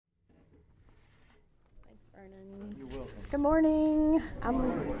Vernon. You're welcome. Good morning.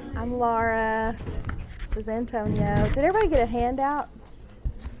 I'm Laura. This is Antonio. Did everybody get a handout?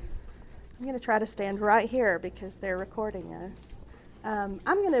 I'm going to try to stand right here because they're recording us. I'm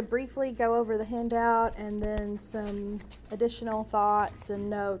going to briefly go over the handout and then some additional thoughts and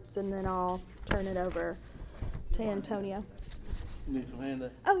notes, and then I'll turn it over to Antonio. You need some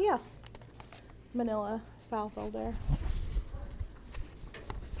handout? Oh, yeah. Manila file folder.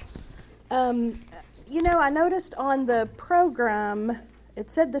 I noticed on the program,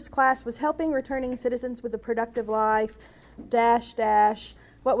 it said this class was helping returning citizens with a productive life, --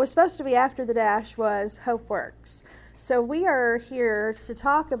 what was supposed to be after the dash was HopeWorks. So we are here to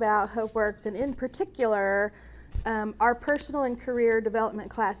talk about HopeWorks, and in particular, our personal and career development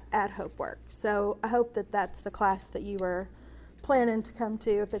class at HopeWorks. So I hope that that's the class that you were planning to come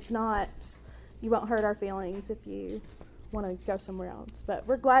to. If it's not, you won't hurt our feelings if you want to go somewhere else. But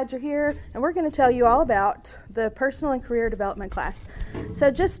we're glad you're here, and we're going to tell you all about the personal and career development class.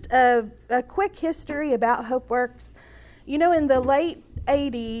 So just a quick history about HopeWorks. In the late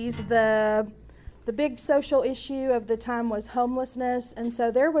 80s, the big social issue of the time was homelessness, and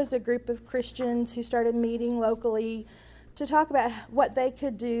so there was a group of Christians who started meeting locally to talk about what they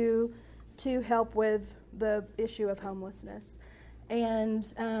could do to help with the issue of homelessness. And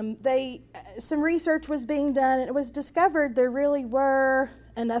some research was being done, and it was discovered there really were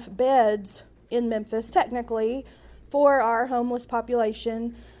enough beds in Memphis, technically, for our homeless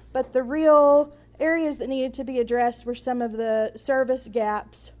population. But the real areas that needed to be addressed were some of the service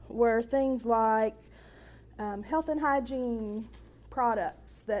gaps, were things like health and hygiene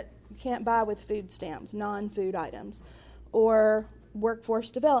products that you can't buy with food stamps, non-food items, or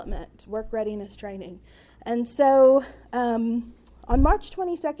workforce development, work readiness training. And so on March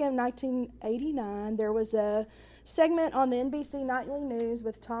 22nd, 1989, there was a segment on the NBC Nightly News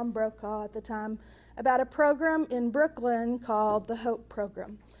with Tom Brokaw at the time about a program in Brooklyn called the Hope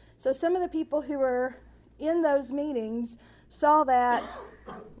Program. So some of the people who were in those meetings saw that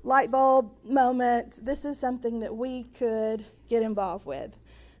light bulb moment. This is something that we could get involved with.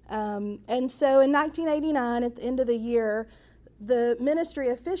 And so in 1989, at the end of the year, the ministry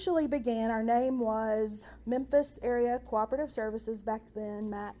officially began. Our name was Memphis Area Cooperative Services back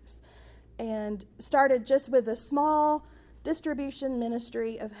then, MACS, and started just with a small distribution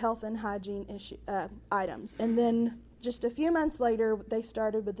ministry of health and hygiene items. And then just a few months later, they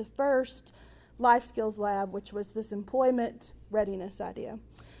started with the first Life Skills Lab, which was this employment readiness idea.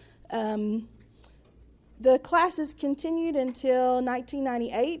 The classes continued until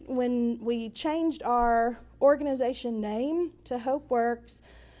 1998 when we changed our organization name to HopeWorks.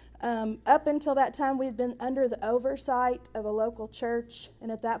 Up until that time, we'd been under the oversight of a local church,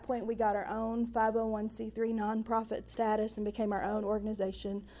 and at that point, we got our own 501c3 nonprofit status and became our own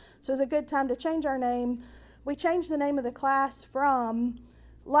organization. So it was a good time to change our name. We changed the name of the class from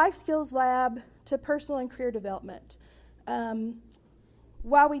Life Skills Lab to Personal and Career Development.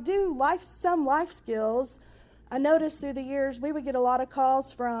 While we do some life skills, I noticed through the years we would get a lot of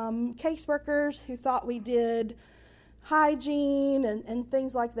calls from caseworkers who thought we did hygiene and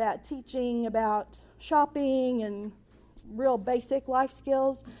things like that, teaching about shopping and real basic life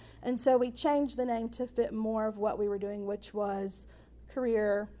skills. And so we changed the name to fit more of what we were doing, which was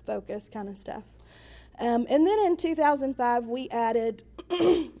career focus kind of stuff. And then in 2005, we added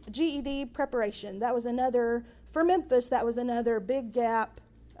GED preparation. That was another, for Memphis, that was another big gap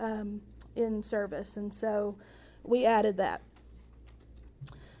in service. And so we added that.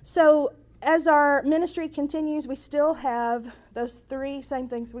 So as our ministry continues, we still have those three same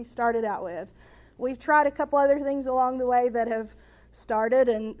things we started out with. We've tried a couple other things along the way that have started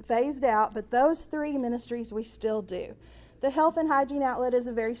and phased out, but those three ministries we still do. The Health and Hygiene Outlet is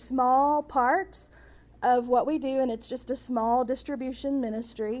a very small part of what we do, and it's just a small distribution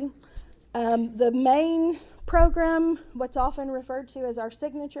ministry. The main program, what's often referred to as our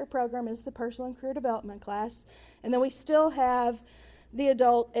signature program, is the Personal and Career Development class. And then we still have the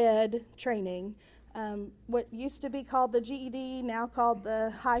adult ed training, what used to be called the GED, now called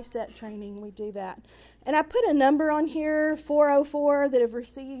the HiSET training. We do that. And I put a number on here, 404, that have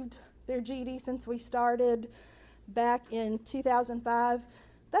received their GED since we started back in 2005.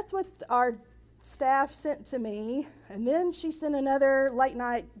 That's what our staff sent to me, and then she sent another late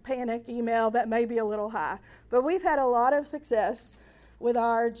night panic email that may be a little high. But we've had a lot of success with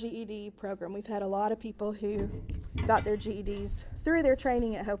our GED program. We've had a lot of people who got their GEDs through their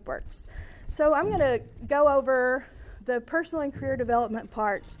training at HopeWorks. So I'm going to go over the personal and career development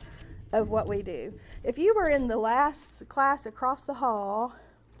part of what we do. If you were in the last class across the hall,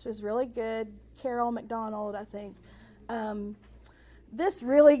 which was really good, Carol McDonald, I think, this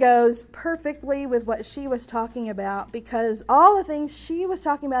really goes perfectly with what she was talking about, because all the things she was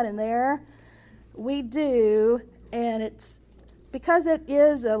talking about in there, we do, and it's because it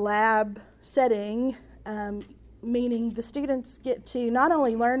is a lab setting, meaning the students get to not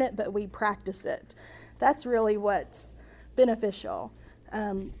only learn it, but we practice it. That's really what's beneficial,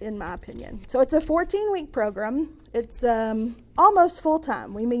 in my opinion. So it's a 14-week program. It's almost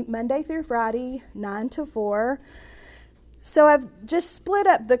full-time. We meet Monday through Friday, 9 to 4. So I've just split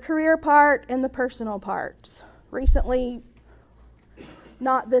up the career part and the personal parts. Recently,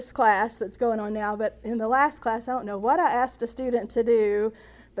 not this class that's going on now, but in the last class, I don't know what I asked a student to do,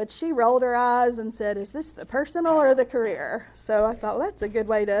 but she rolled her eyes and said, "Is this the personal or the career?" So I thought, well, that's a good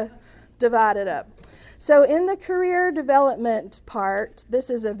way to divide it up. So in the career development part, this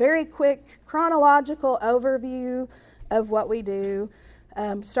is a very quick chronological overview of what we do,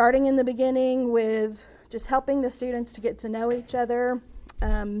 starting in the beginning with just helping the students to get to know each other.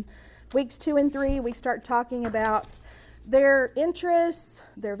 Weeks 2 and 3, we start talking about their interests,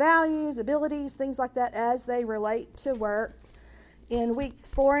 their values, abilities, things like that as they relate to work. In weeks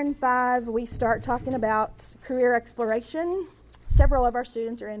 4 and 5, we start talking about career exploration. Several of our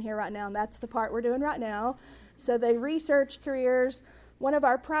students are in here right now, and that's the part we're doing right now. So they research careers. One of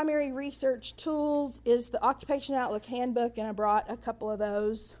our primary research tools is the Occupation Outlook Handbook, and I brought a couple of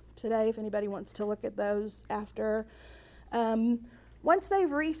those today if anybody wants to look at those after. Once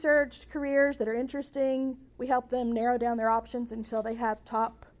they've researched careers that are interesting, we help them narrow down their options until they have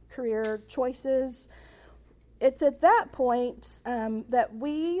top career choices. It's at that point that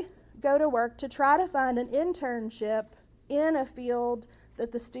we go to work to try to find an internship in a field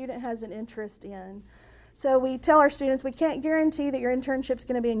that the student has an interest in. So we tell our students we can't guarantee that your internship is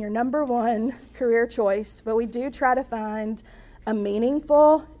going to be in your number one career choice, but we do try to find a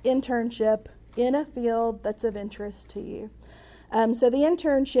meaningful internship in a field that's of interest to you. So the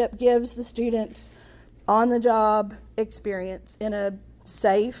internship gives the student on-the-job experience in a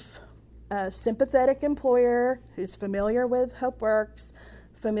safe, sympathetic employer who's familiar with HopeWorks,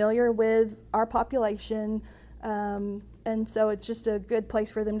 familiar with our population, and so it's just a good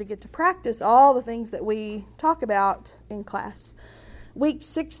place for them to get to practice all the things that we talk about in class. Week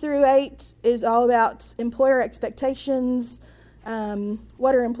 6 through 8 is all about employer expectations.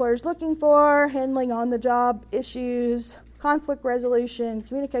 What are employers looking for? Handling on-the-job issues, conflict resolution,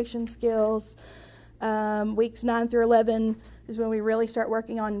 communication skills. Weeks 9 through 11 is when we really start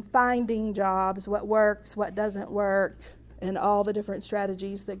working on finding jobs, what works, what doesn't work, and all the different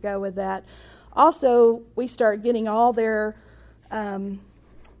strategies that go with that. Also, we start getting all their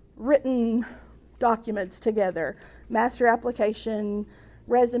written documents together, master application,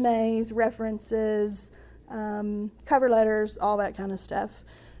 resumes, references, cover letters, all that kind of stuff.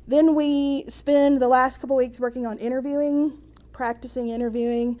 Then we spend the last couple weeks working on interviewing, practicing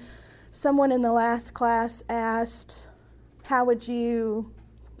interviewing. Someone in the last class asked, how would you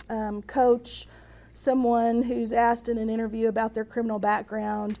coach someone who's asked in an interview about their criminal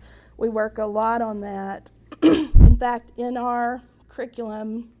background? We work a lot on that. In fact, in our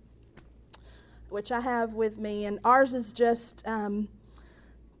curriculum, which I have with me, and ours is just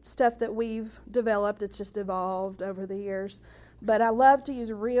stuff that we've developed. It's just evolved over the years. But I love to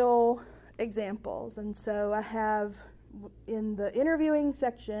use real examples. And so I have in the interviewing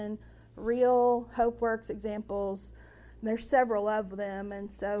section real HopeWorks examples. There's several of them.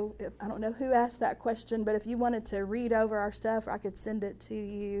 And so I don't know who asked that question, but if you wanted to read over our stuff, I could send it to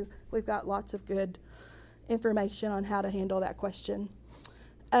you. We've got lots of good information on how to handle that question.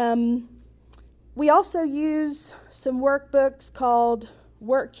 We also use some workbooks called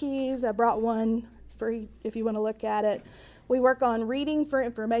Work Keys. I brought one free if you want to look at it. We work on reading for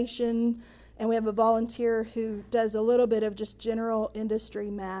information, and we have a volunteer who does a little bit of just general industry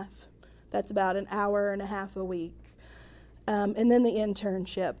math. That's about an hour and a half a week. And then the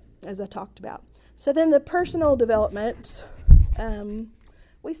internship, as I talked about. So then the personal development,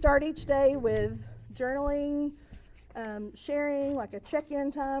 we start each day with journaling, sharing like a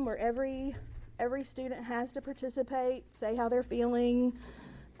check-in time where every student has to participate, say how they're feeling,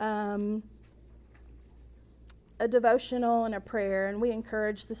 a devotional and a prayer, and we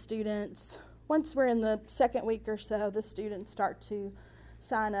encourage the students. Once we're in the second week or so, the students start to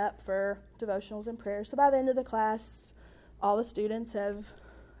sign up for devotionals and prayers. So by the end of the class, all the students have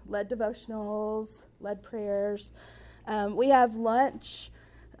led devotionals, led prayers. We have lunch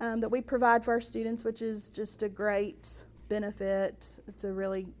that we provide for our students, which is just a great benefit. It's a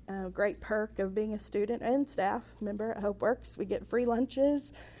really great perk of being a student and staff member at HopeWorks. We get free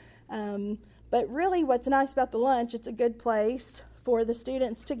lunches. But really what's nice about the lunch, it's a good place for the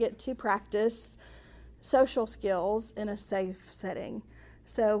students to get to practice social skills in a safe setting.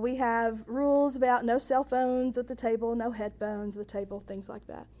 So we have rules about no cell phones at the table, no headphones at the table, things like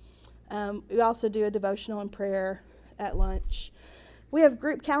that. We also do a devotional and prayer at lunch. We have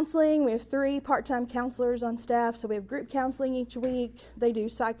group counseling. We have 3 part-time counselors on staff, so we have group counseling each week. They do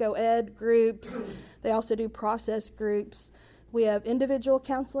psycho-ed groups. They also do process groups. We have individual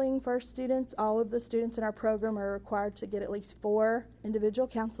counseling for our students. All of the students in our program are required to get at least 4 individual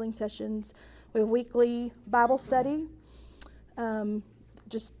counseling sessions. We have weekly Bible study,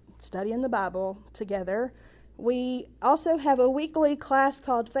 just studying the Bible together. We also have a weekly class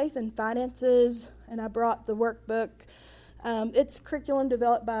called Faith and Finances, and I brought the workbook. It's curriculum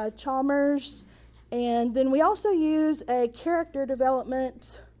developed by Chalmers. And then we also use a character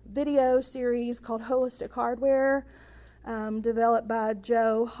development video series called Holistic Hardware, developed by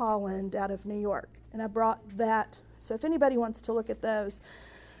Joe Holland out of New York. And I brought that, so if anybody wants to look at those.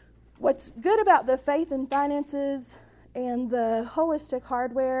 What's good about the Faith and Finances and the Holistic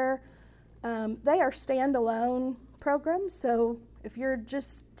Hardware, they are standalone programs. So if you're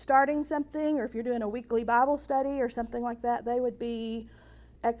just starting something, or if you're doing a weekly Bible study or something like that, they would be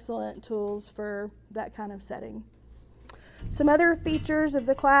excellent tools for that kind of setting. Some other features of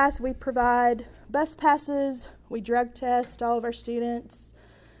the class: we provide bus passes, we drug test all of our students.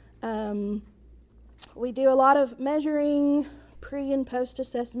 We do a lot of measuring, pre and post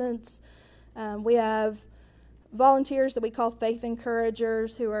assessments. We have volunteers that we call faith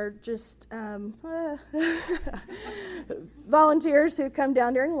encouragers, who are just volunteers who come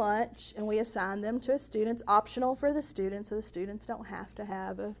down during lunch, and we assign them to a student. It's optional for the students, so the students don't have to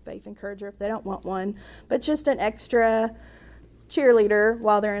have a faith encourager if they don't want one, but just an extra cheerleader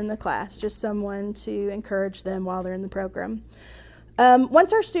while they're in the class, just someone to encourage them while they're in the program.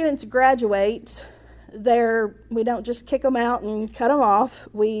 Once our students graduate, we don't just kick them out and cut them off.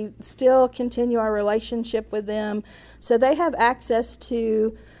 We still continue our relationship with them. So they have access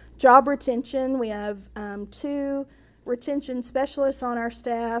to job retention. We have 2 retention specialists on our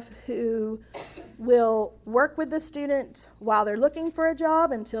staff who will work with the student while they're looking for a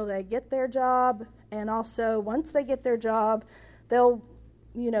job until they get their job. And also, once they get their job, they'll,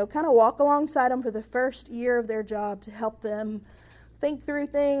 kind of walk alongside them for the first year of their job to help them think through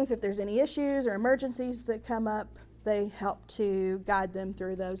things. If there's any issues or emergencies that come up, they help to guide them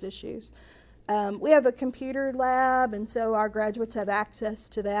through those issues. We have a computer lab, and so our graduates have access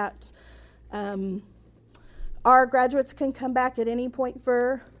to that. Our graduates can come back at any point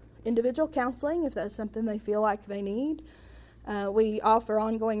for individual counseling if that's something they feel like they need. We offer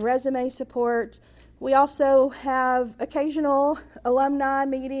ongoing resume support. We also have occasional alumni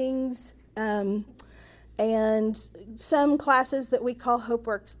meetings, and some classes that we call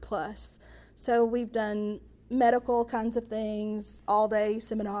HopeWorks Plus. So we've done medical kinds of things, all-day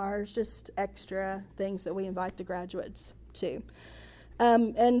seminars, just extra things that we invite the graduates to.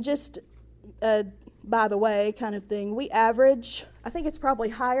 And just by the way kind of thing, we average, I think it's probably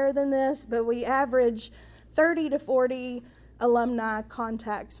higher than this, but we average 30 to 40 alumni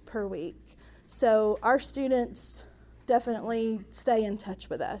contacts per week. So our students definitely stay in touch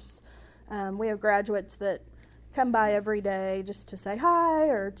with us. We have graduates that come by every day just to say hi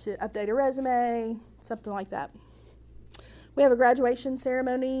or to update a resume, something like that. We have a graduation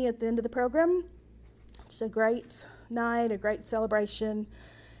ceremony at the end of the program. It's a great night, a great celebration.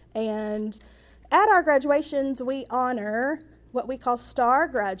 And at our graduations, we honor what we call star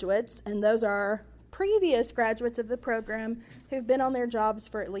graduates, and those are previous graduates of the program who've been on their jobs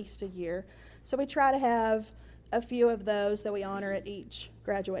for at least a year. So we try to have a few of those that we honor at each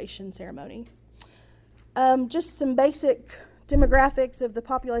graduation ceremony. Just some basic demographics of the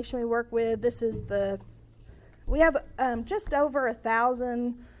population we work with. We have just over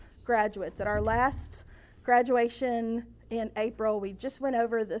 1,000 graduates. At our last graduation in April, we just went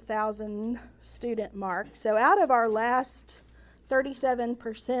over the 1,000 student mark. So out of our last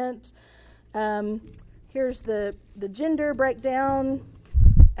 37%, here's the gender breakdown,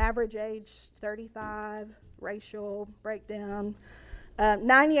 average age 35, racial breakdown.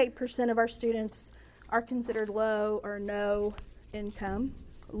 98% of our students are considered low or no income.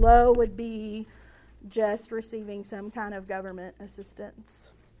 Low would be just receiving some kind of government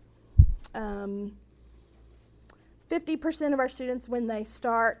assistance. 50% of our students, when they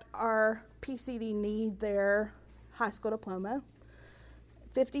start our PCD, need their high school diploma.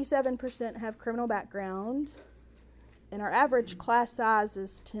 57% have criminal background, and our average class size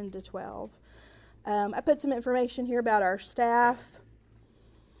is 10 to 12. I put some information here about our staff.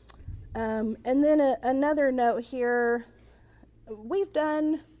 And then another note here,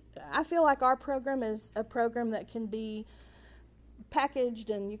 I feel like our program is a program that can be packaged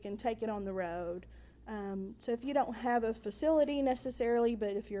and you can take it on the road. So if you don't have a facility necessarily,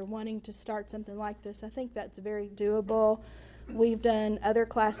 but if you're wanting to start something like this, I think that's very doable. We've done other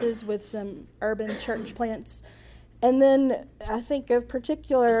classes with some urban church plants. And then I think of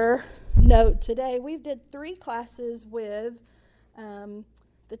particular note today, we did 3 classes with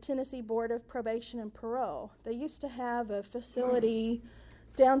the Tennessee Board of Probation and Parole. They used to have a facility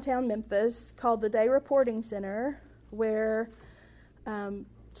downtown Memphis called the Day Reporting Center, where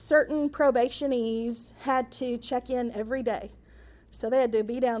certain probationees had to check in every day. So they had to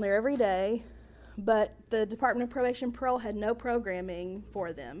be down there every day, but the Department of Probation and Parole had no programming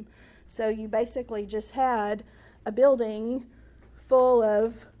for them. So you basically just had a building full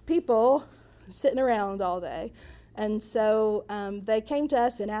of people sitting around all day. And so they came to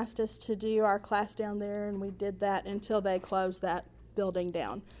us and asked us to do our class down there, and we did that until they closed that building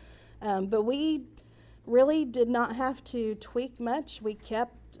down. But we really did not have to tweak much. We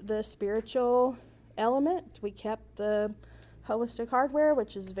kept the spiritual element. We kept the holistic hardware,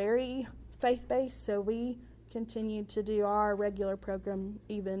 which is very faith-based, so we continued to do our regular program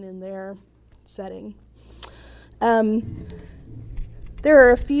even in their setting. There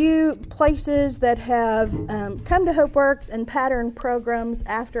are a few places that have come to HopeWorks and patterned programs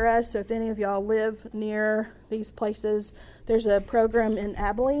after us, so if any of y'all live near these places, there's a program in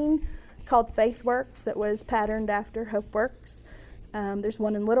Abilene called FaithWorks that was patterned after HopeWorks. There's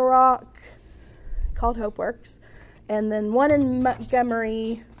one in Little Rock called HopeWorks, and then one in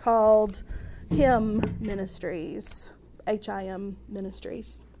Montgomery called HIM Ministries, HIM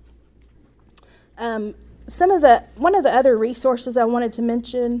Ministries. One of the other resources I wanted to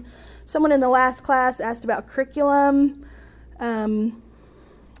mention, someone in the last class asked about curriculum, and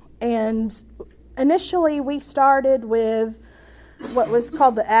initially we started with what was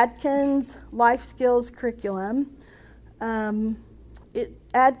called the Adkins Life Skills Curriculum.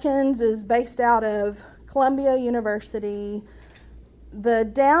 Adkins is based out of Columbia University. The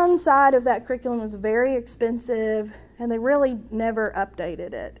downside of that curriculum was very expensive, and they really never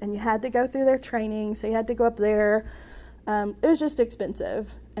updated it. And you had to go through their training, so you had to go up there. It was just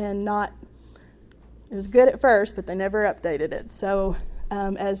expensive and it was good at first, but they never updated it. So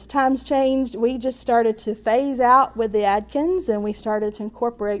as times changed, we just started to phase out with the Adkins, and we started to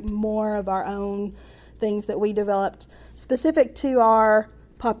incorporate more of our own things that we developed specific to our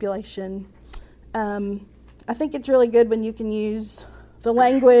population. I think it's really good when you can use the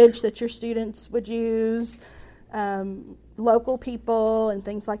language that your students would use, local people and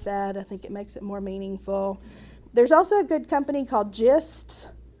things like that. I think it makes it more meaningful. There's also a good company called GIST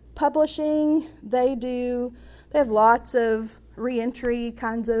Publishing. They have lots of reentry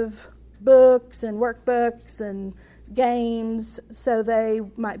kinds of books and workbooks and games, so they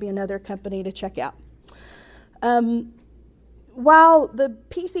might be another company to check out. While the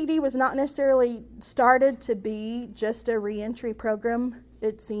PCD was not necessarily started to be just a reentry program,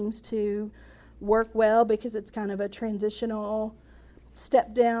 it seems to work well because it's kind of a transitional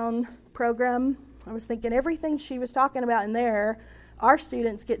step-down program. I was thinking everything she was talking about in there, our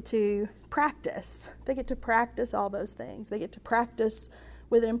students get to practice. They get to practice all those things. They get to practice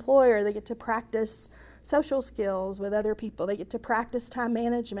with an employer. They get to practice social skills with other people. They get to practice time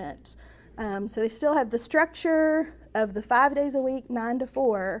management. So they still have the structure of the 5 days a week, 9 to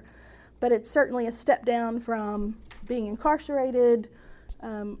 4, but it's certainly a step down from being incarcerated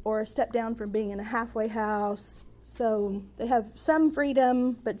or a step down from being in a halfway house. So they have some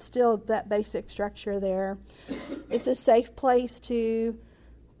freedom, but still that basic structure there. It's a safe place to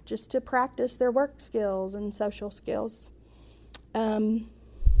practice their work skills and social skills. As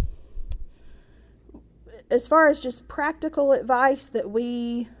far as just practical advice that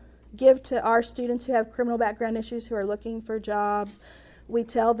we give to our students who have criminal background issues who are looking for jobs, we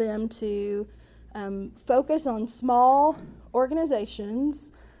tell them to focus on small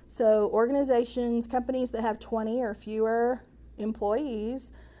organizations. So organizations, companies that have 20 or fewer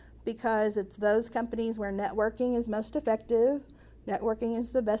employees, because it's those companies where networking is most effective. Networking is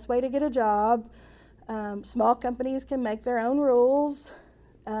the best way to get a job. Small companies can make their own rules.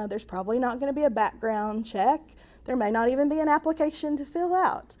 There's probably not going to be a background check. There may not even be an application to fill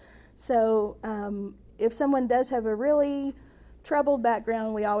out. So if someone does have a really troubled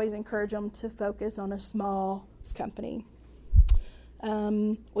background, we always encourage them to focus on a small company.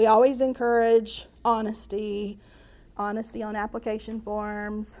 We always encourage honesty on application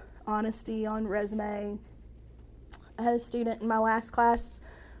forms, honesty on resume. I had a student in my last class.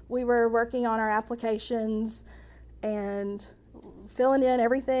 We were working on our applications and filling in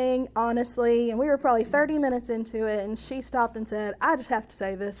everything honestly, and we were probably 30 minutes into it, and she stopped and said, "I just have to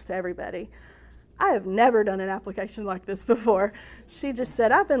say this to everybody. I have never done an application like this before. She just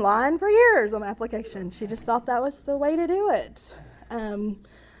said, I've been lying for years on my application. She just thought that was the way to do it. And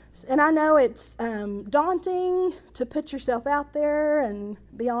I know it's daunting to put yourself out there and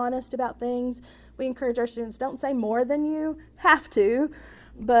be honest about things. We encourage our students, don't say more than you have to,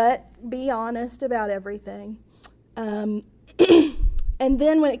 but be honest about everything. And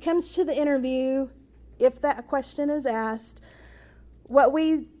then when it comes to the interview, if that question is asked, what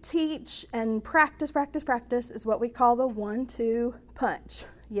we teach and practice is what we call the 1-2 punch.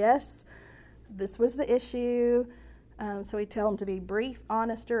 Yes, this was the issue. So we tell them to be brief,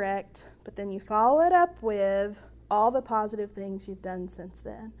 honest, direct, but then you follow it up with all the positive things you've done since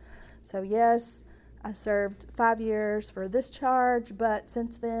then. So yes, I served 5 years for this charge, but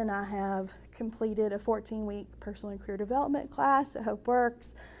since then I have completed a 14-week personal and career development class at Hope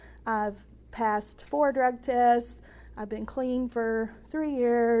Works. I've passed 4 drug tests. I've been clean for 3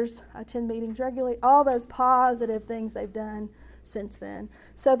 years. I attend meetings regularly. All those positive things they've done since then.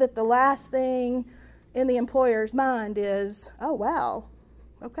 So that the last thing in the employer's mind is, oh, wow,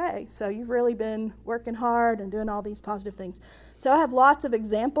 okay, so you've really been working hard and doing all these positive things. So I have lots of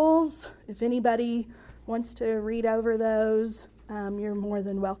examples. If anybody wants to read over those, you're more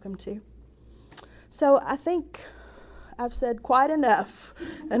than welcome to. So I think I've said quite enough,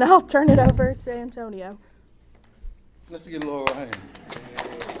 and I'll turn it over to Antonio. Let's get Laura a hand.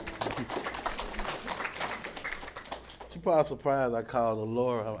 She probably surprised I called her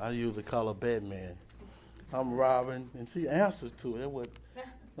Laura. I usually call her Batman. I'm Robin, and she answers to it.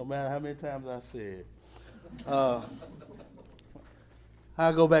 No matter how many times I said.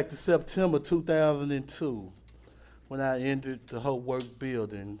 I go back to September 2002 when I entered the Hope Works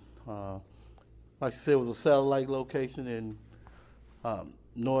building. Like I said, it was a satellite location in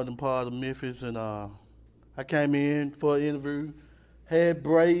northern part of Memphis, and I came in for an interview, had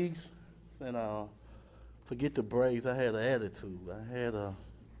braids, and forget the braids, I had an attitude.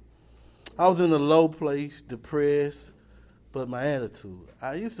 I was in a low place, depressed, but my attitude.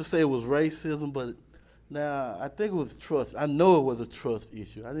 I used to say it was racism, but now I think it was trust. I know it was a trust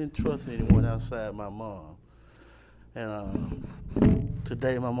issue. I didn't trust anyone outside my mom. And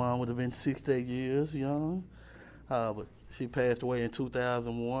today my mom would have been 68 years young, but she passed away in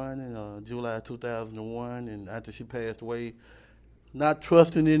 2001, in July 2001, and after she passed away, not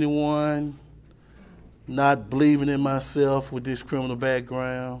trusting anyone, not believing in myself with this criminal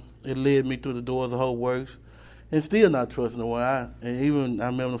background, it led me through the doors of Hope Works, and still not trusting no one. I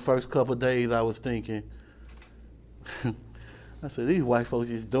remember the first couple of days I was thinking, I said, these white folks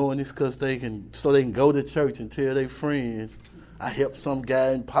just doing this because they can go to church and tell their friends, I helped some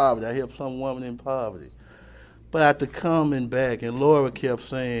guy in poverty, I helped some woman in poverty. But after coming back, and Laura kept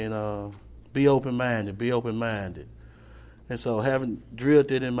saying, be open-minded, be open-minded. And so having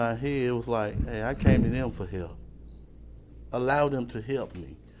drilled it in my head, it was like, hey, I came to them for help. Allow them to help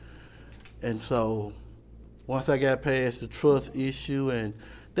me. And so once I got past the trust issue, and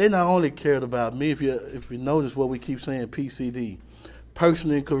they not only cared about me, if you notice what we keep saying, PCD,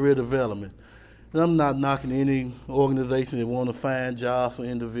 personal and career development. And I'm not knocking any organization that want to find jobs for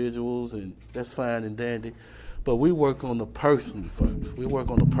individuals, and that's fine and dandy. But we work on the person first. We work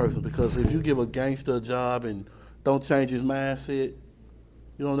on the person, because if you give a gangster a job and don't change his mindset,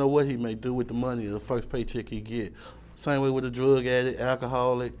 you don't know what he may do with the money, the first paycheck he get. Same way with a drug addict,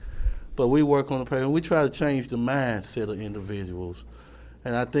 alcoholic. But we work on the person. We try to change the mindset of individuals.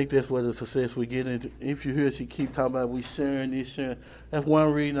 And I think that's where the success we get. And if you hear she keep talking about we sharing this, sharing, that's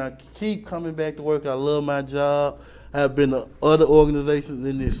one reason I keep coming back to work. I love my job. I have been to other organizations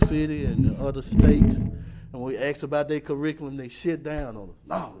in this city and in other states. And when we ask about their curriculum, they shut down on us.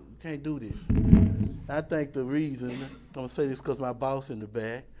 No, you can't do this. I think the reason, I'm going to say this because my boss in the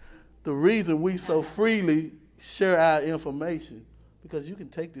back, the reason we so freely share our information, because you can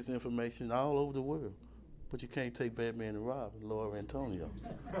take this information all over the world, but you can't take Batman and Robin, Laura Antonio.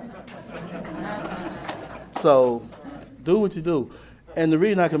 So do what you do. And the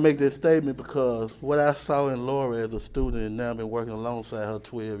reason I can make this statement, because what I saw in Laura as a student, and now I've been working alongside her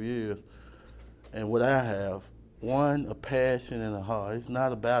 12 years, and what I have, one, a passion and a heart. It's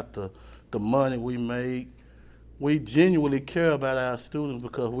not about the money we make. We genuinely care about our students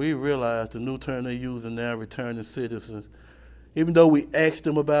because we realize the new term they're using now, returning citizens. Even though we ask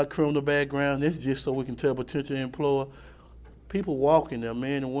them about criminal background, it's just so we can tell potential employer, people walking there,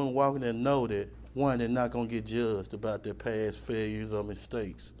 men and women walking there, know that, one, they're not going to get judged about their past failures or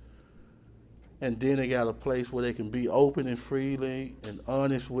mistakes. And then they got a place where they can be open and freely and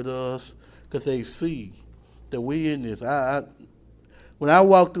honest with us, because they see that we in this. When I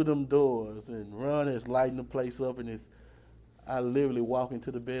walk through them doors and Ron is lighting the place up, and I literally walk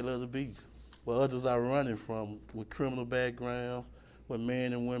into the belly of the beast. where others are running from with criminal backgrounds, where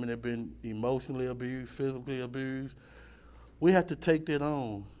men and women have been emotionally abused, physically abused. We have to take that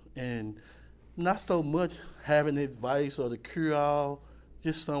on, and not so much having advice or the cure-all,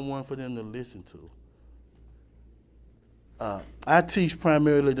 just someone for them to listen to. I teach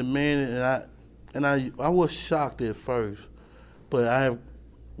primarily the men, and I was shocked at first, but I have,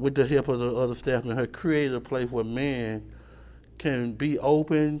 with the help of the other staff, and have created a place where men can be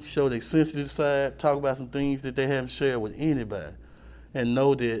open, show their sensitive side, talk about some things that they haven't shared with anybody, and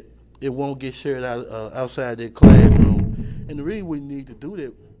know that it won't get shared outside their classroom. And the reason we need to do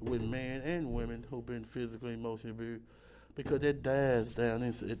that with men and women who've been physically, emotionally abused, because that dies down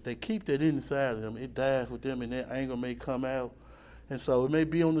inside. If they keep that inside of them, it dies with them, and that anger may come out. And so it may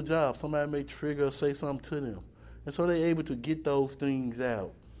be on the job. Somebody may trigger or say something to them. And so they're able to get those things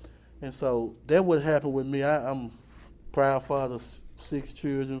out. And so that would happen with me. I'm proud father of 6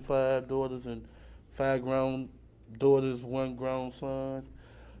 children, 5 daughters, and 5 grown daughters, 1 grown son.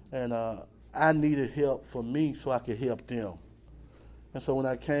 And I needed help for me so I could help them. And so when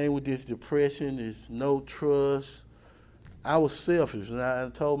I came with this depression, this no trust, I was selfish. And I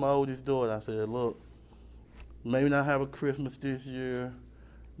told my oldest daughter, I said, look, maybe not have a Christmas this year.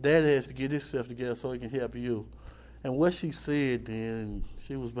 Dad has to get himself together so he can help you. And what she said then,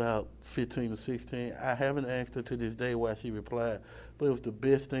 she was about 15 or 16. I haven't asked her to this day why she replied, but it was the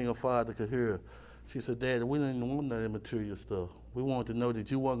best thing a father could hear. She said, Daddy, we didn't want none of that material stuff. We wanted to know that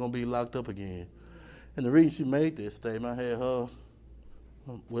you weren't going to be locked up again. And the reason she made that statement, I had her,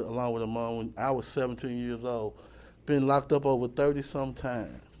 along with her mom, when I was 17 years old, been locked up over 30-some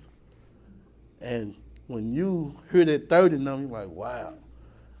times. And when you hear that 30 number, you're like, wow.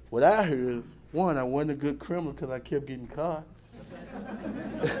 What I hear is, one, I wasn't a good criminal because I kept getting caught.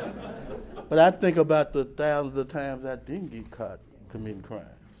 But I think about the thousands of times I didn't get caught committing crimes.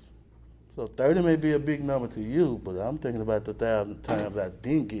 So 30 may be a big number to you, but I'm thinking about the 1,000 times I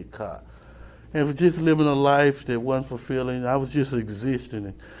didn't get caught. And it was just living a life that wasn't fulfilling. I was just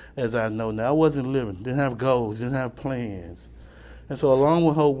existing, as I know now. I wasn't living, didn't have goals, didn't have plans. And so along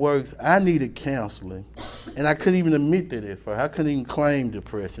with Hope Works, I needed counseling. And I couldn't even admit that at first. I couldn't even claim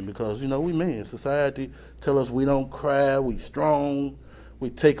depression because, we men. Society tell us we don't cry, we strong, we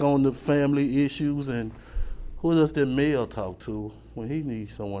take on the family issues. And who does that male talk to when he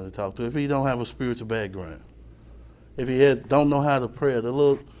needs someone to talk to if he don't have a spiritual background? If he don't know how to pray, the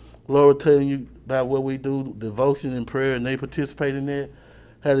little Laura telling you about what we do, devotion and prayer, and they participate in that.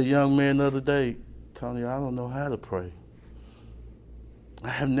 Had a young man the other day telling me, I don't know how to pray. I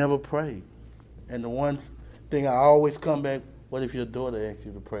have never prayed. And the one thing I always come back, what if your daughter asks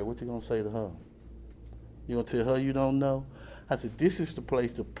you to pray? What you going to say to her? You going to tell her you don't know? I said, this is the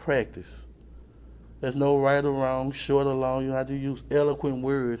place to practice. There's no right or wrong, short or long. You don't have to use eloquent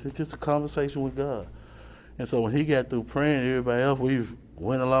words. It's just a conversation with God. And so when he got through praying, everybody else, we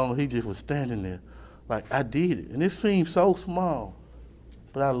went along, he just was standing there like, I did it. And it seemed so small.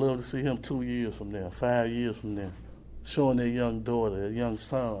 But I'd love to see him 2 years from now, 5 years from now, showing their young daughter, their young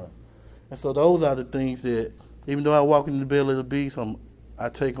son. And so those are the things that, even though I walk in the belly of the beast, I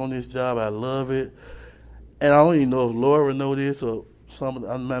take on this job, I love it. And I don't even know if Laura know this or some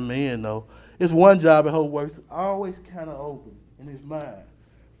of my men know. It's one job at Hope Works, always kind of open in his mind.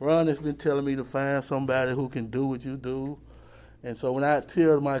 Ron has been telling me to find somebody who can do what you do. And so when I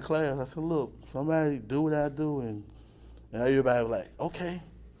tell my class, I said, look, somebody do what I do. And everybody was like, okay,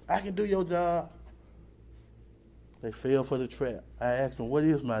 I can do your job. They fell for the trap. I asked them, what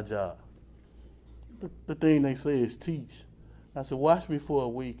is my job? The thing they say is teach. I said, watch me for a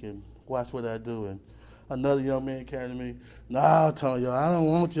week and watch what I do. And another young man came to me, nah, Tony, I don't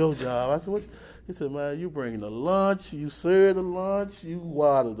want your job. I said, what? He said, man, you bring the lunch, you serve the lunch, you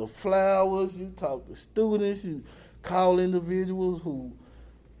water the flowers, you talk to students, you call individuals who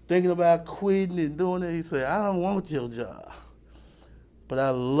thinking about quitting and doing it. He said, I don't want your job. But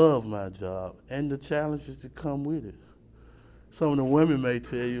I love my job and the challenges that come with it. Some of the women may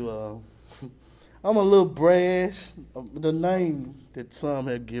tell you, I'm a little brash. The name that some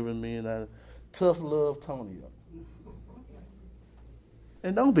have given me, and Tough Love Tonio.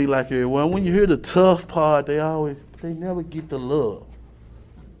 And don't be like everyone. When you hear the tough part, they never get the love.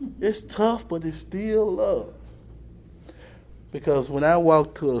 It's tough, but it's still love. Because when I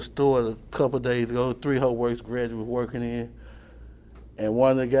walked to a store a couple of days ago, 3 Hope Works graduates working in, and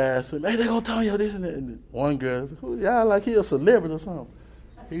one of the guys said, man, they gonna tell you this and that. And one girl said, y'all like he a celebrity or something.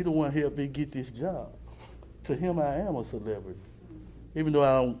 He the one helped me get this job. To him, I am a celebrity. Even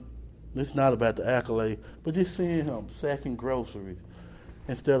though it's not about the accolade, but just seeing him sacking groceries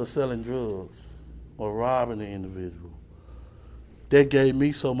instead of selling drugs or robbing the individual. that gave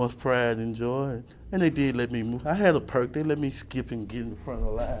me so much pride and joy. And they did let me move. I had a perk. They let me skip and get in the front of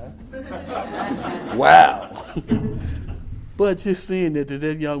the line. Wow. But just seeing that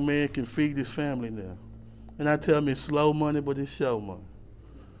young man can feed his family now. And I tell me it's slow money, but it's show money.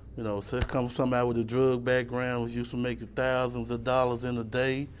 You know, so here comes somebody with a drug background who's used to making thousands of dollars in a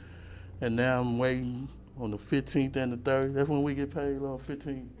day. And now I'm waiting on the 15th and the 30th. That's when we get paid, Lord,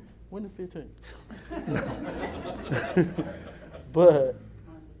 15th. When the 15th? But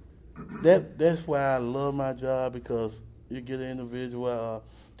that's why I love my job, because you get an individual.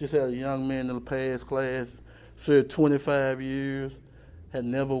 Just had a young man in the past class, served 25 years, had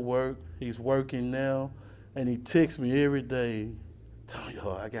never worked. He's working now, and he texts me every day, telling me,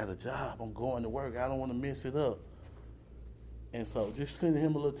 I got a job. I'm going to work. I don't want to mess it up. And so just sending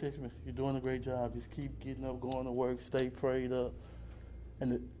him a little text, you're doing a great job. Just keep getting up, going to work, stay prayed up.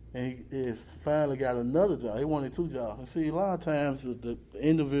 And he has finally got another job. He wanted 2 jobs. And see, a lot of times the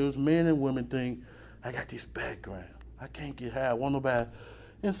individuals, men and women, think, I got this background. I can't get hired. I want nobody.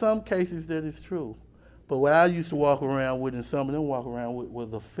 In some cases, that is true. But what I used to walk around with, and some of them walk around with,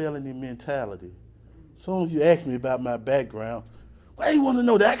 was a felony mentality. As soon as you ask me about my background, why do you want to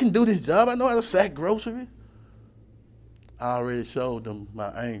know that I can do this job? I know how to sack groceries. I already showed them my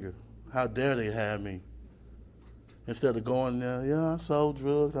anger. How dare they hire me? Instead of going there, I sold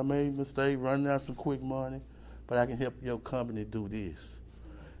drugs, I made a mistake, running out some quick money, but I can help your company do this.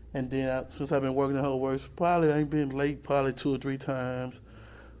 And then since I've been working the whole works, probably I ain't been late probably 2 or 3 times.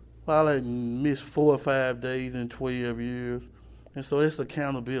 Probably missed 4 or 5 days in 12 years. And so it's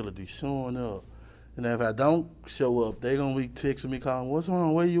accountability, showing up. And if I don't show up, they're going to be texting me, calling, what's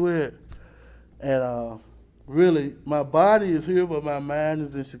wrong, where you at? And really, my body is here, but my mind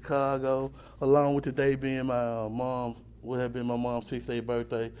is in Chicago, along with today being my would have been my mom's 6th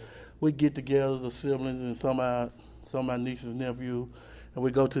birthday. We get together, the siblings and some of my nieces and nephews, and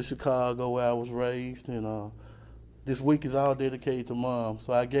we go to Chicago where I was raised. And this week is all dedicated to Mom.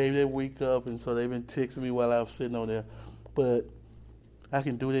 So I gave that week up, and so they've been texting me while I was sitting on there. But I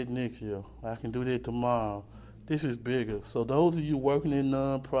can do that next year. I can do that tomorrow. This is bigger. So those of you working in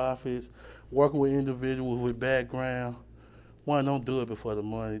nonprofits, working with individuals with background, one, don't do it before the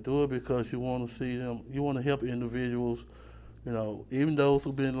money. Do it because you want to see them. You want to help individuals, even those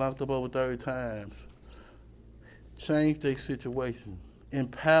who've been locked up over 30 times. Change their situation.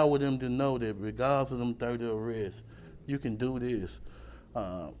 Empower them to know that regardless of them 30 arrests, you can do this.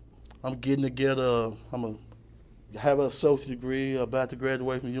 I'm getting together. I'm going to have an associate degree, about to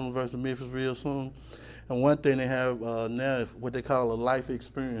graduate from the University of Memphis real soon. And one thing they have now is what they call a life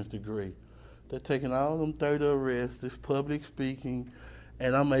experience degree. They're taking all them 30 arrests, this public speaking,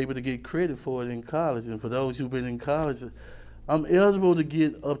 and I'm able to get credit for it in college. And for those who've been in college, I'm eligible to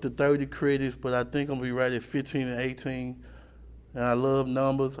get up to 30 credits, but I think I'm going to be right at 15 and 18. And I love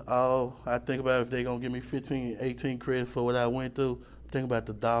numbers. I think about if they're going to give me 15, 18 credits for what I went through, think about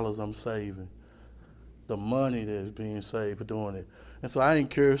the dollars I'm saving, the money that's being saved for doing it. And so I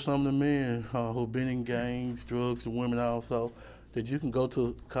encourage some of the men who've been in gangs, drugs, and women also, that you can go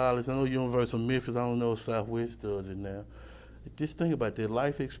to college. I know University of Memphis, I don't know if Southwest does it now. Just think about that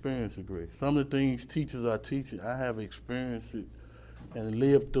life experience degree. Some of the things teachers are teaching, I have experienced it and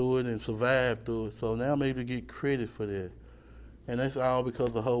lived through it and survived through it. So now I'm able to get credit for that. And that's all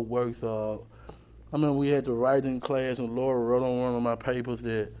because the whole works. We had the writing class, and Laura wrote on one of my papers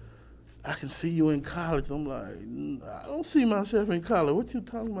that I can see you in college. I'm like, I don't see myself in college. What you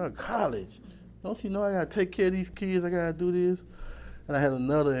talking about, college? Don't you know I got to take care of these kids? I got to do this. And I had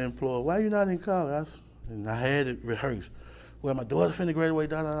another employer. Why are you not in college? I had it rehearsed. Well, my daughter finna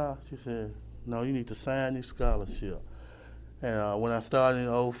graduate, She said, no, you need to sign this scholarship. And when I started in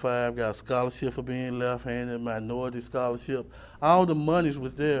 2005, got a scholarship for being left-handed, minority scholarship. All the monies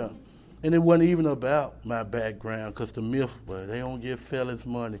was there. And it wasn't even about my background, because the myth was they don't give felons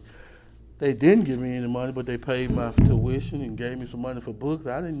money. They didn't give me any money, but they paid my tuition and gave me some money for books.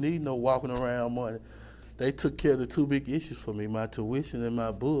 I didn't need no walking around money. They took care of the 2 big issues for me, my tuition and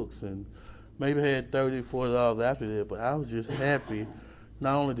my books, and maybe had $30, $40 after that. But I was just happy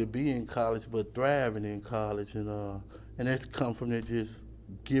not only to be in college, but thriving in college. And that's come from that just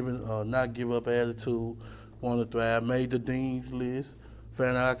giving, not give up attitude, want to thrive. Made the dean's list,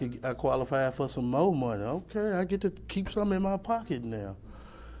 found out I qualified for some more money. Okay, I get to keep some in my pocket now.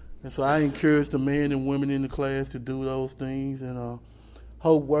 And so I encourage the men and women in the class to do those things. And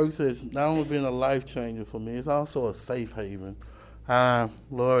Hope Works has not only been a life changer for me, it's also a safe haven.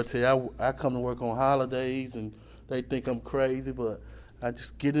 Lord, I come to work on holidays and they think I'm crazy, but I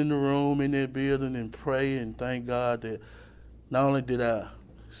just get in the room in that building and pray and thank God that not only did I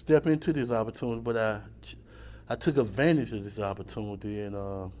step into this opportunity, but I took advantage of this opportunity,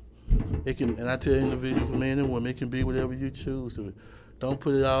 and it can. And I tell individuals, men and women, it can be whatever you choose to. Don't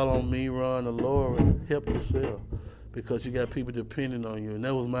put it all on me, Ron, or Laura. Help yourself, because you got people depending on you, and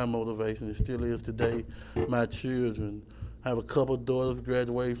that was my motivation. It still is today. My children. I have a couple of daughters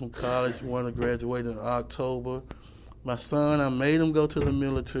graduating from college. One will graduate in October. My son, I made him go to the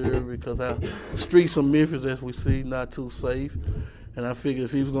military because the streets of Memphis, as we see, not too safe. And I figured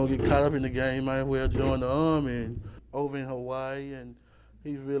if he was going to get caught up in the game, he might as well join the Army and over in Hawaii, and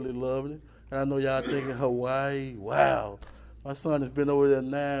he's really loving it. And I know y'all thinking, Hawaii, wow. My son has been over there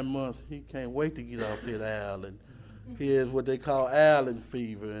 9 months. He can't wait to get off that island. He has what they call island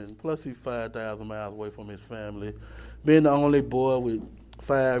fever, and plus he's 5,000 miles away from his family. Being the only boy with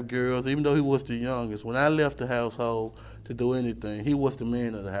 5 girls, even though he was the youngest, when I left the household to do anything, he was the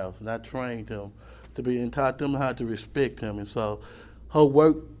man of the house, and I trained him to be and taught them how to respect him. And so her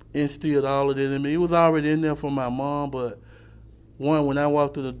work instilled all of it in me. It was already in there from my mom, but when I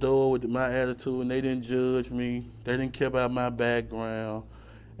walked through the door with my attitude and they didn't judge me, they didn't care about my background,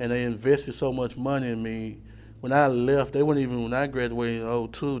 and they invested so much money in me. When I left, when I graduated in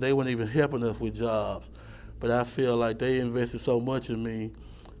 2002, they weren't even helping us with jobs. But I feel like they invested so much in me.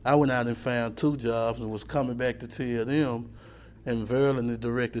 I went out and found 2 jobs and was coming back to tell them. And Verlin, the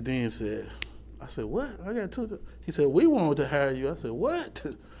director, then said, I said, what? I got 2 jobs. He said, we wanted to hire you. I said, what?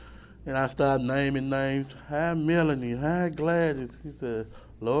 And I started naming names. Hi, Melanie. Hi, Gladys. He said,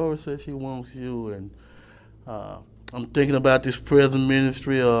 Laura said she wants you. And I'm thinking about this present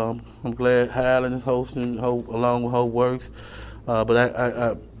ministry. I'm glad Highland is hosting along with Hope Works.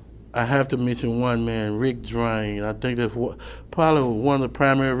 But I have to mention one man, Rick Drain. I think that's probably one of the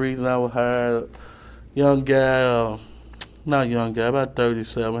primary reasons I was hired. Young guy, not young guy, about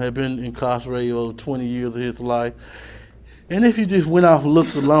 37, had been incarcerated over 20 years of his life. And if you just went off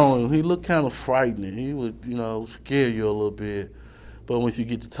looks alone, he looked kind of frightening. He would, scare you a little bit. But once you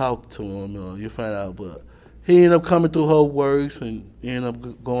get to talk to him, you find out. But he ended up coming through Hope Works and ended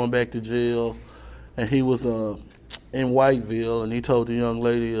up going back to jail. And he was in Whiteville, and he told the young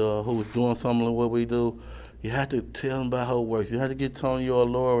lady who was doing something like what we do, you have to tell them about Hope Works. You have to get Tony or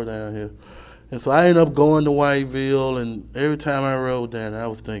Laura down here. And so I ended up going to Whiteville, and every time I rode down, I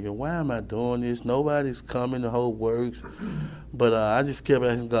was thinking, why am I doing this? Nobody's coming to Hope Works. But I just kept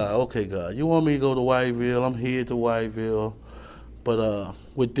asking God, okay, God, you want me to go to Whiteville? I'm here to Whiteville. But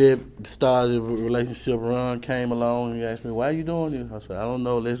with that start of a relationship, Ron came along and he asked me, why are you doing this? I said, I don't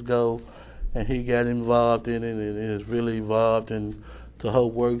know, let's go. And he got involved in it, and it has really evolved into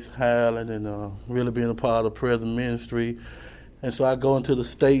Hope Works Highland, and really being a part of the present ministry. And so I go into the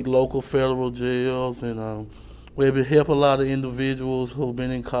state, local, federal jails, and we help a lot of individuals who've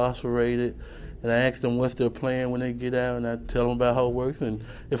been incarcerated. And I ask them what's their plan when they get out, and I tell them about Hope Works. And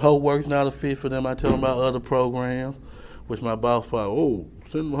if Hope Works not a fit for them, I tell them about other programs, which my boss probably,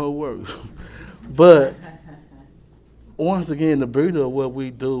 send them Hope Works. But once again, the beauty of what we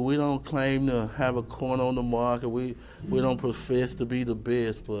do, we don't claim to have a corner on the market. We don't profess to be the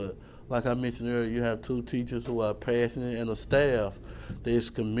best, but like I mentioned earlier, you have 2 teachers who are passionate and a staff that is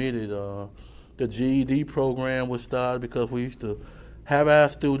committed. The GED program was started because we used to have our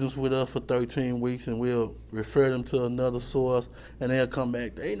students with us for 13 weeks, and we'll refer them to another source, and they'll come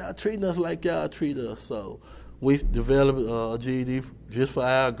back. They not treating us like y'all treat us. So we developed a GED just for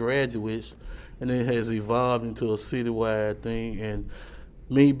our graduates, and it has evolved into a citywide thing. And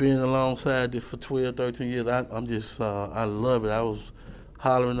me being alongside it for 12, 13 years, I love it. I was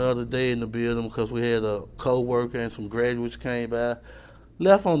hollering the other day in the building because we had a co-worker and some graduates came by.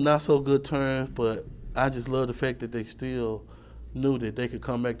 Left on not so good terms, but I just love the fact that they still knew that they could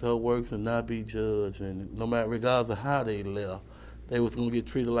come back to Hope Works and not be judged. And no matter, regardless of how they left, they was going to get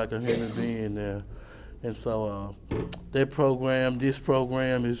treated like a human being there. And so this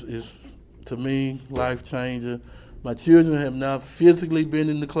program is to me, life-changing. My children have not physically been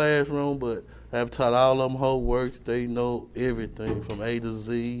in the classroom, but I've taught all of them Hope Works. They know everything from A to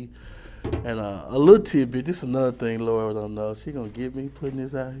Z. And a little tidbit, this is another thing Laura don't know. She going to get me putting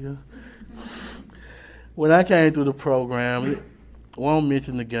this out here. When I came through the program, won't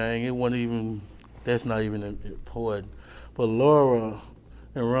mention the gang. That's not even important. But Laura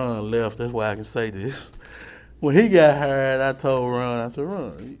and Ron left. That's why I can say this. When he got hired, I told Ron, I said,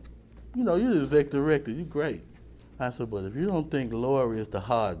 Ron, you're the exec director. You're great. I said, but if you don't think Laura is the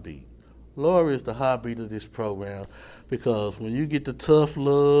heartbeat of this program, because when you get the tough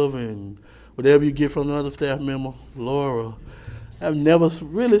love and whatever you get from the other staff member, Laura, I've never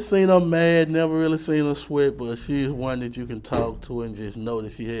really seen her mad, never really seen her sweat, but she is one that you can talk to and just know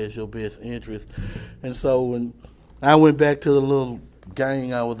that she has your best interest. And so when I went back to the little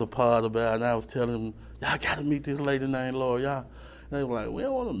gang I was a part about, and I was telling them, y'all got to meet this lady named Laura. Y'all, and they were like, we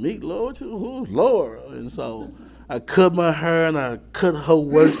don't want to meet Laura. Who's Laura? And so I cut my hair and I cut her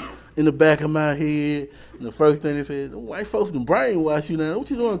works in the back of my head. And the first thing they said, white folks can brainwash you now. What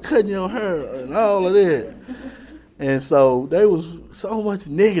you doing cutting your hair and all of that? And so there was so much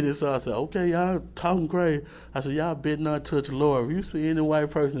negative. So I said, okay, y'all talking crazy. I said, y'all better not touch Laura. If you see any white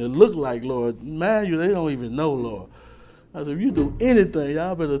person that look like Laura, mind you, they don't even know Laura. I said, if you do anything,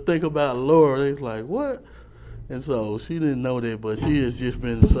 y'all better think about Laura. They was like, what? And so she didn't know that, but she has just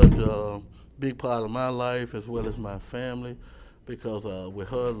been such a big part of my life as well as my family, because with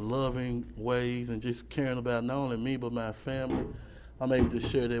her loving ways and just caring about not only me but my family, I'm able to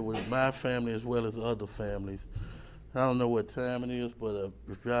share that with my family as well as other families. I don't know what time it is, but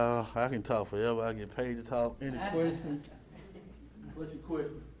if y'all, I can talk forever. I get paid to talk. Any questions? What's your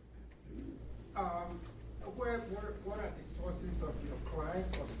question? What are the sources of your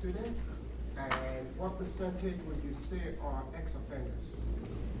clients or students, and what percentage would you say are ex-offenders?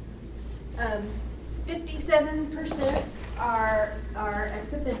 57% are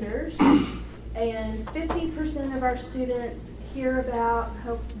ex-offenders, and 50% of our students hear about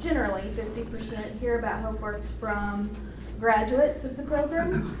Hope, generally 50% hear about HopeWorks from graduates of the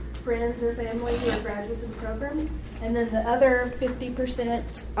program, friends or family who are graduates of the program, and then the other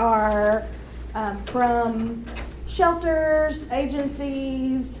 50% are from shelters,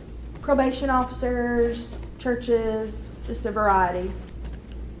 agencies, probation officers, churches, just a variety.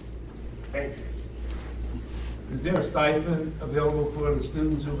 Thank you. Is there a stipend available for the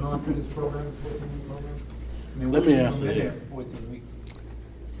students who've gone through this program, 14-week program? I mean, Let me answer that. 14 weeks.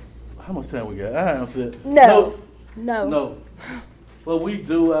 How much time we got? I answered. No. Well, we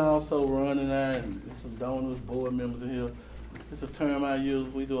do. I also run and some donors, board members in here. It's a term I use.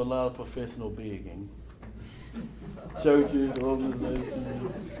 We do a lot of professional bigging. Churches,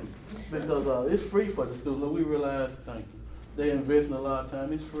 organizations, because it's free for the students. We realize, they invest in a lot of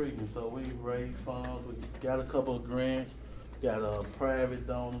time. It's free, and so we raise funds. We got a couple of grants. Got private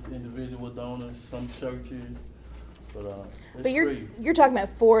donors, individual donors, some churches. But you're talking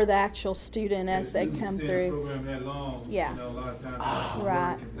about for the actual student as they come stay in through. the program that long, Yeah. You know, a lot of times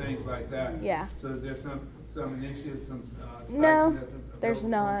right. and things like that. Yeah. So is there some initiative, some No, that's there's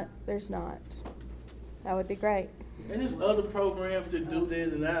available? not. There's not. That would be great. And there's other programs that do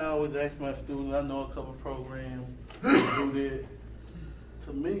that, and I always ask my students, I know a couple of programs that do that.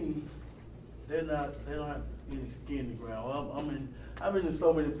 To me, they don't have any skin in the ground. I've been in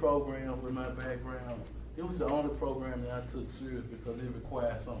so many programs with my background. It was the only program that I took serious because it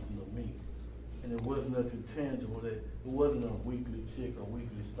required something of me. And it wasn't nothing tangible. It wasn't a weekly check or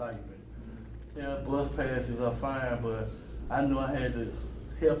weekly stipend. Yeah, bus passes are fine, but I knew I had to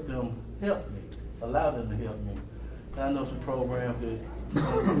help them help me, allow them to help me. And I know some programs that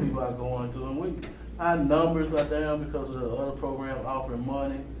some people are going to, and our numbers are down because of the other programs offering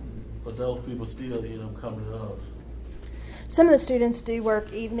money, but those people still end up coming to us. Some of the students do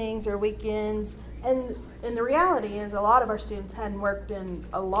work evenings or weekends, and the reality is a lot of our students hadn't worked in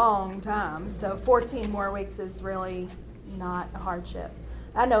a long time, so 14 more weeks is really not a hardship.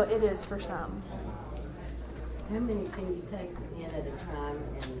 I know it is for some. How many can you take in at a time,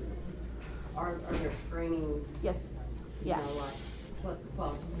 and are there screening? Yes. Yeah. You know, like, what's the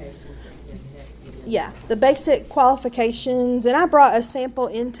qualifications that you have to do? Yeah, the basic qualifications, and I brought a sample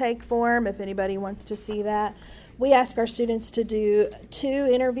intake form if anybody wants to see that. We ask our students to do 2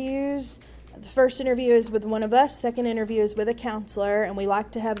 interviews. The first interview is with one of us, second interview is with a counselor, and we like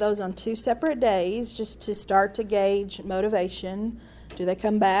to have those on 2 separate days just to start to gauge motivation. Do they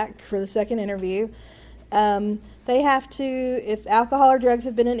come back for the second interview? They have to, if alcohol or drugs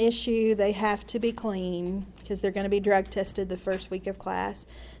have been an issue, they have to be clean because they're going to be drug tested the first week of class.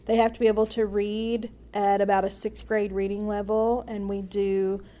 They have to be able to read at about a 6th grade reading level, and we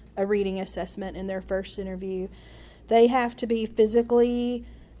do a reading assessment in their first interview. They have to be physically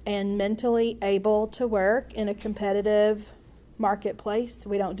and mentally able to work in a competitive marketplace.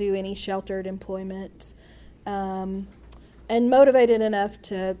 We don't do any sheltered employment. And motivated enough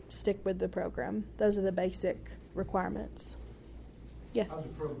to stick with the program. Those are the basic requirements. Yes?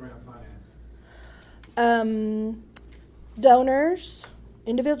 How's the program financed? Donors,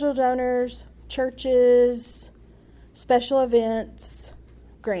 individual donors, churches, special events,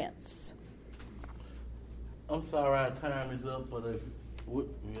 grants. I'm sorry our time is up, but if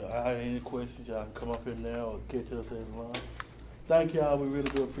I have any questions, y'all can come up here now or catch us at the line. Thank y'all. We really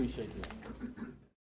do appreciate it.